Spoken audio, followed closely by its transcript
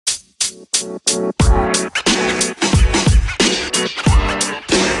Good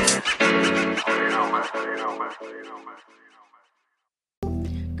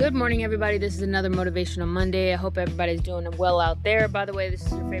morning, everybody. This is another Motivational Monday. I hope everybody's doing well out there. By the way, this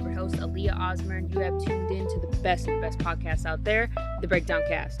is your favorite host, Aaliyah Osmer. You have tuned in to the best podcasts out there, the Breakdown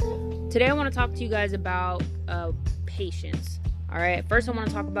Cast. Today, I want to talk to you guys about patience. All right. First, I want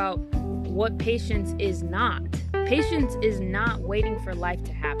to talk about what patience is not. Patience is not waiting for life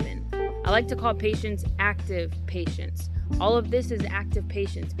to happen. I like to call patience active patience. All of this is active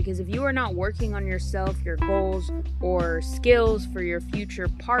patience, because if you are not working on yourself, your goals or skills for your future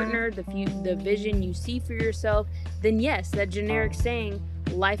partner, the vision you see for yourself, then yes, that generic saying,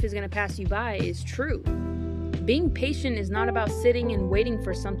 life is going to pass you by, is true. Being patient is not about sitting and waiting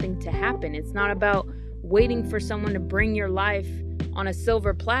for something to happen. It's not about waiting for someone to bring your life on a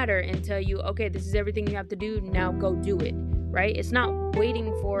silver platter and tell you, okay, this is everything you have to do, now go do it. Right? It's not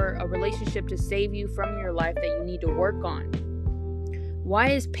waiting for a relationship to save you from your life that you need to work on.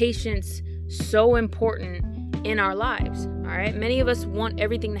 Why is patience so important in our lives? All right. Many of us want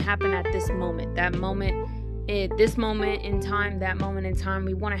everything to happen at this moment, that moment in time.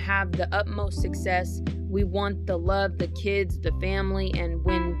 We want to have the utmost success. We want the love, the kids, the family. And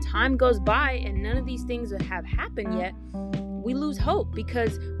when time goes by and none of these things have happened yet, we lose hope,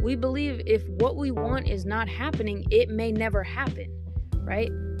 because we believe if what we want is not happening, it may never happen, right?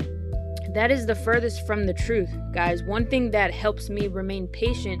 That is the furthest from the truth, guys. One thing that helps me remain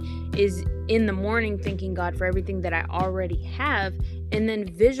patient is in the morning thanking God for everything that I already have, and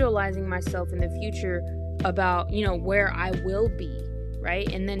then visualizing myself in the future about, where I will be, right?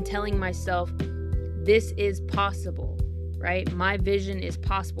 And then telling myself, this is possible. Right? My vision is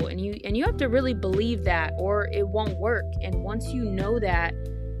possible. And you have to really believe that, or it won't work. And once you know that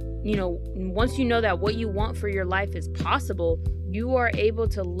what you want for your life is possible, you are able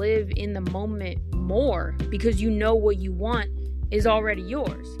to live in the moment more, because you know what you want is already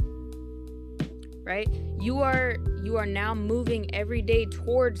yours. Right? You are now moving every day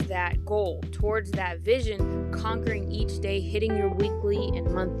towards that goal, towards that vision, conquering each day, hitting your weekly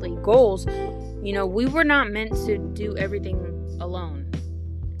and monthly goals. We were not meant to do everything alone,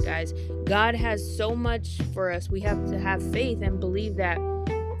 guys. God has so much for us. We have to have faith and believe that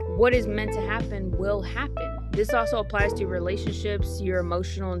what is meant to happen will happen. This also applies to relationships, your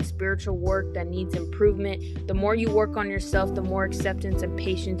emotional and spiritual work that needs improvement. The more you work on yourself, the more acceptance and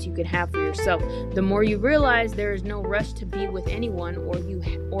patience you can have for yourself. The more you realize there is no rush to be with anyone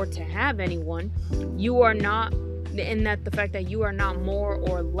or to have anyone. And that the fact that you are not more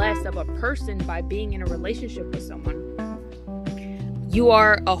or less of a person by being in a relationship with someone. You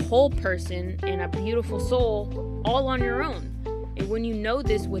are a whole person and a beautiful soul all on your own. And when you know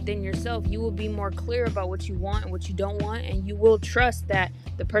this within yourself, you will be more clear about what you want and what you don't want, and you will trust that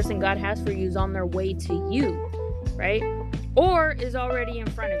the person God has for you is on their way to you, right? Or is already in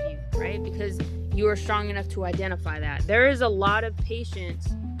front of you, right? Because you are strong enough to identify that. There is a lot of patience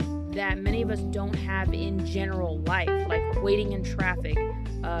that many of us don't have in general life, like waiting in traffic,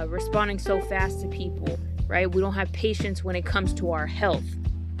 responding so fast to people, right? We don't have patience when it comes to our health.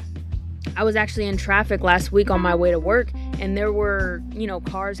 I was actually in traffic last week on my way to work, and there were,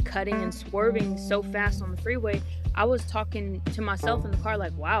 cars cutting and swerving so fast on the freeway. I was talking to myself in the car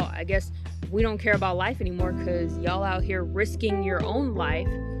like, wow, I guess we don't care about life anymore, because y'all out here risking your own life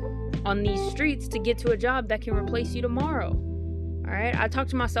on these streets to get to a job that can replace you tomorrow. All right. I talk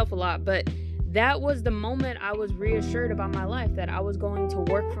to myself a lot, but that was the moment I was reassured about my life, that I was going to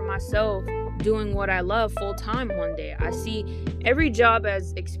work for myself, doing what I love full time one day. I see every job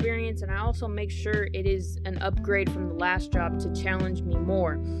as experience, and I also make sure it is an upgrade from the last job to challenge me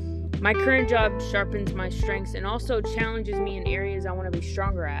more. My current job sharpens my strengths and also challenges me in areas I want to be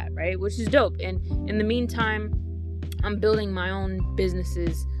stronger at, right? Which is dope. And in the meantime, I'm building my own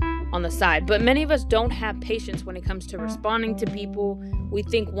businesses on the side. But many of us don't have patience when it comes to responding to people. We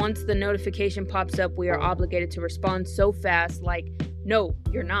think once the notification pops up, we are obligated to respond so fast. Like, no,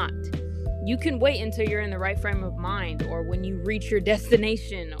 you're not. You can wait until you're in the right frame of mind, or when you reach your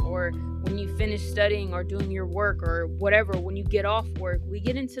destination, or when you finish studying or doing your work or whatever. When you get off work, we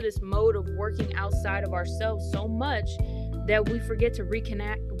get into this mode of working outside of ourselves so much that we forget to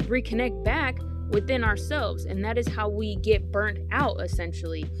reconnect back within ourselves. And that is how we get burnt out,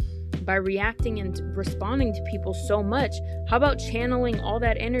 essentially, by reacting and responding to people so much. How about channeling all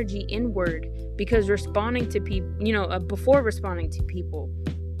that energy inward? Because responding to people, before responding to people,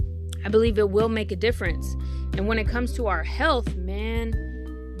 I believe it will make a difference. And when it comes to our health, man,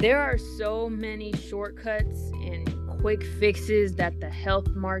 there are so many shortcuts and quick fixes that the health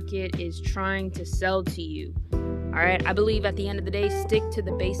market is trying to sell to you. All right. I believe at the end of the day, stick to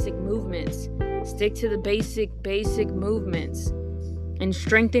the basic movements. Stick to the basic movements and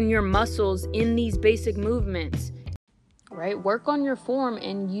strengthen your muscles in these basic movements. Right? Work on your form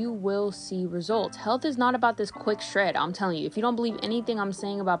and you will see results. Health is not about this quick shred. I'm telling you, if you don't believe anything I'm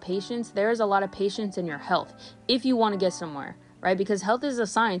saying about patience, there is a lot of patience in your health if you want to get somewhere, right? Because health is a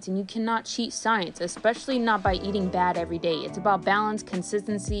science and you cannot cheat science, especially not by eating bad every day. It's about balance,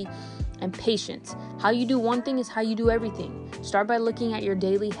 consistency, and patience. How you do one thing is how you do everything. Start by looking at your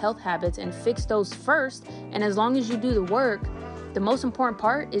daily health habits and fix those first. And as long as you do the work, the most important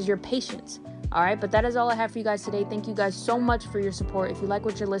part is your patience. All right, but that is all I have for you guys today. Thank you guys so much for your support. If you like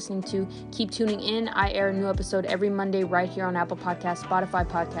what you're listening to, keep tuning in. I air a new episode every Monday right here on Apple Podcasts, Spotify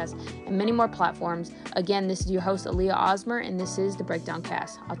Podcasts, and many more platforms. Again, this is your host, Aaliyah Osmer, and this is The Breakdown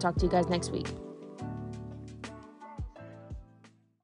Cast. I'll talk to you guys next week.